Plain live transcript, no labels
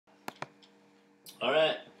All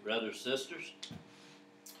right, brothers, sisters,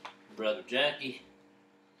 Brother Jackie,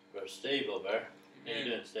 Brother Steve over there. How you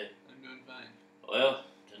doing, Steve? I'm doing fine. Well,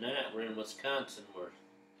 tonight we're in Wisconsin. We're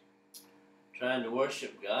trying to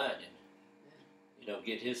worship God and,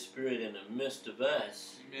 get His Spirit in the midst of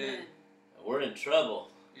us. Amen. We're in trouble.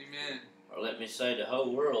 Amen. Or let me say the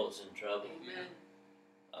whole world's in trouble. Amen.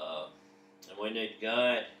 And we need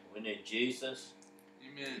God. We need Jesus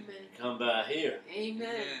Amen. to come by here. Amen.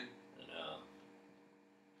 Amen. And,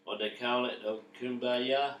 what they call it,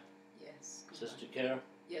 kumbaya? Yes. Sister Carol?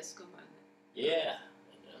 Yes, come on. Yeah.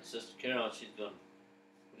 And Sister Carol, we're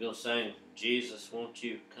gonna sing, Jesus, won't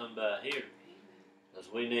you come by here?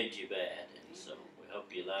 Because we need you bad. And so we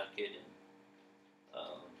hope you like it.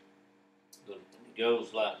 And it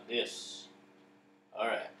goes like this. All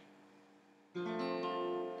right.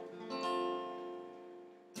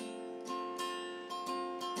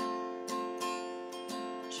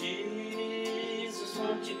 Jesus,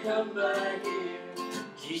 won't you come by here?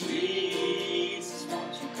 Jesus,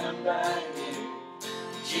 won't you come by here?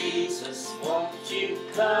 Jesus, won't you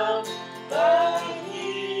come by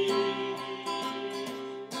here?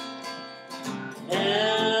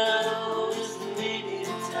 Now is the needed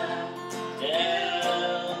time.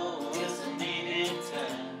 Now is the needed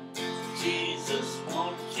time. Jesus,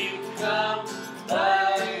 won't you come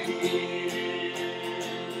by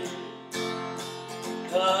here?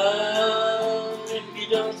 Come if you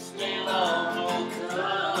don't stay long. Oh,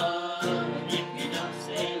 come if you don't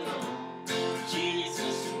stay long.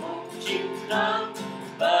 Jesus, won't you come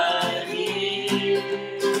by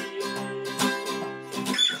here?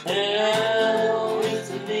 Now is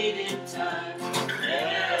the needed time.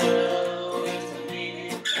 Now is the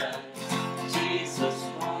needed time. Jesus,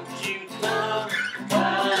 won't you come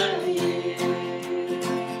by here?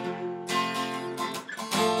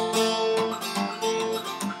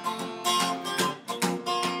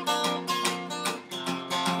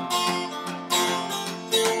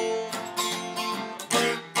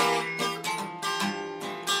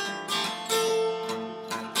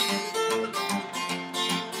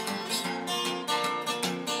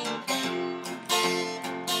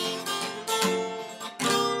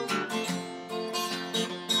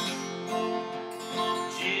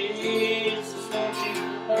 Jesus, won't you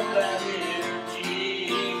come by here?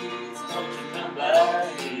 Jesus, won't you come by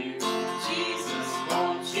here? Jesus,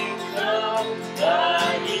 won't you come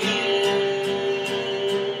by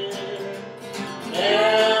here?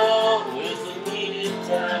 Now is the needed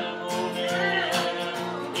time. Oh,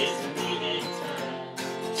 now is the needed time.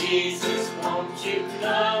 Jesus, won't you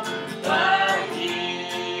come by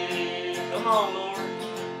here? Come on, Lord.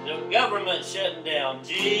 The government's shutting down.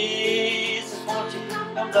 Jesus, won't you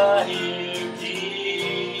come by here?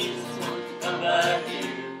 Jesus, won't you come by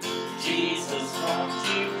here? Jesus, won't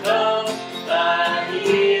you come by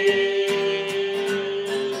here?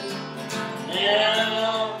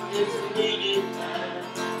 Now is the needed time.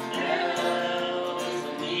 Now is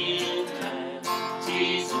the needed time.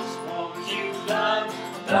 Jesus, won't you come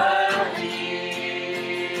by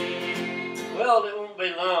here? Well, it won't be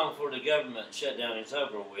long for the government shutdown is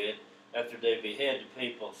over with after they behead the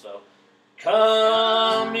people, so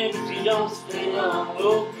come if you don't stay long.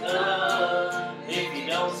 Oh, come if you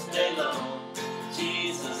don't stay long.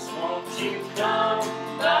 Jesus, won't you come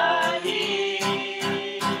by here?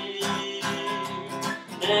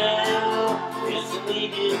 Now is the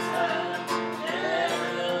needed time.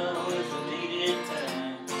 Now is the needed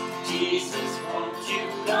time. Jesus, won't you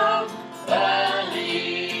come by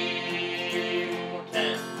here? One more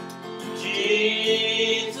time.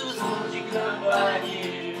 Jesus, won't you come by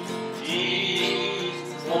here?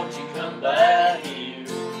 Jesus, won't you come by here?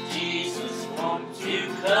 Jesus, won't you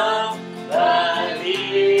come by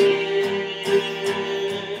here?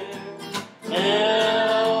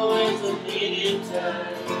 Now is the needed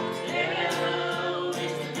time. Now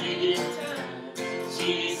is the needed time.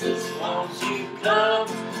 Jesus, won't you come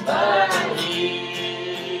by here?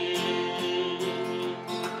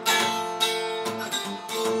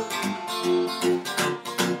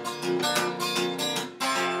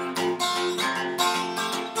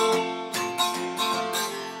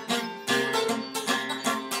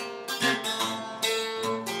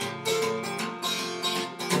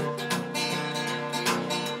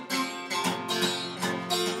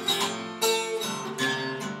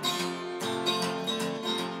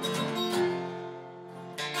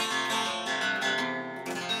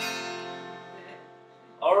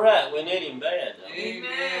 All right, we need him bad, though.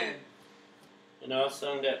 Amen. I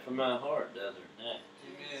sung that from my heart the other night.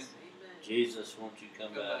 Amen. Jesus, won't you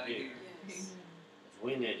come by here? Yes. 'Cause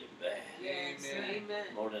we need him bad. Yes. Amen. Amen.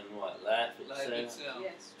 More than what? Life Life itself. itself.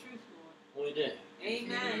 Yes. Truth, Lord. We do.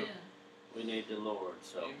 Amen. We need the Lord.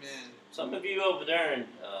 So Amen. some of you over there in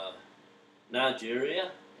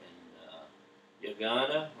Nigeria and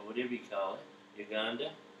Uganda, or whatever you call it,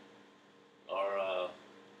 Uganda, or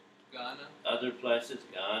Ghana. other places,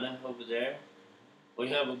 Ghana over there. We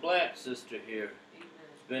have a black sister here. Amen.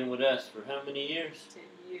 She's been with us for how many years?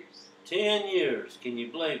 10 years. 10 years. Can you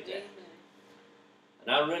believe that? Amen.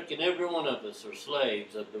 And I reckon every one of us are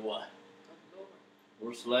slaves of the what? Of the Lord.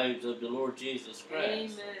 We're slaves of the Lord Jesus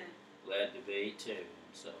Christ. Amen. Glad to be too.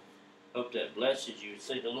 So hope that blesses you.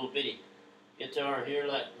 See the little bitty guitar here,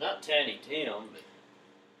 like not Tiny Tim, but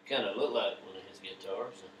kind of look like one of his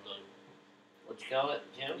guitars. A little, what you call it,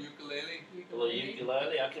 Tim? Ukulele. A little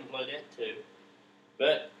ukulele. I can play that too.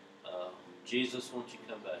 But Jesus wants you to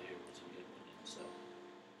come by here with some good one. So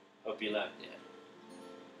hope you like that.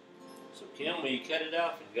 So Kim, will you cut it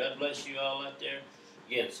off? And God bless you all out there.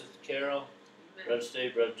 Again, Sister Carol, Amen. Brother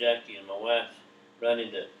Steve, Brother Jackie, and my wife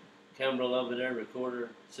running the camera over there, recorder,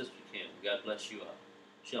 Sister Kim. God bless you all.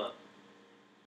 Sean.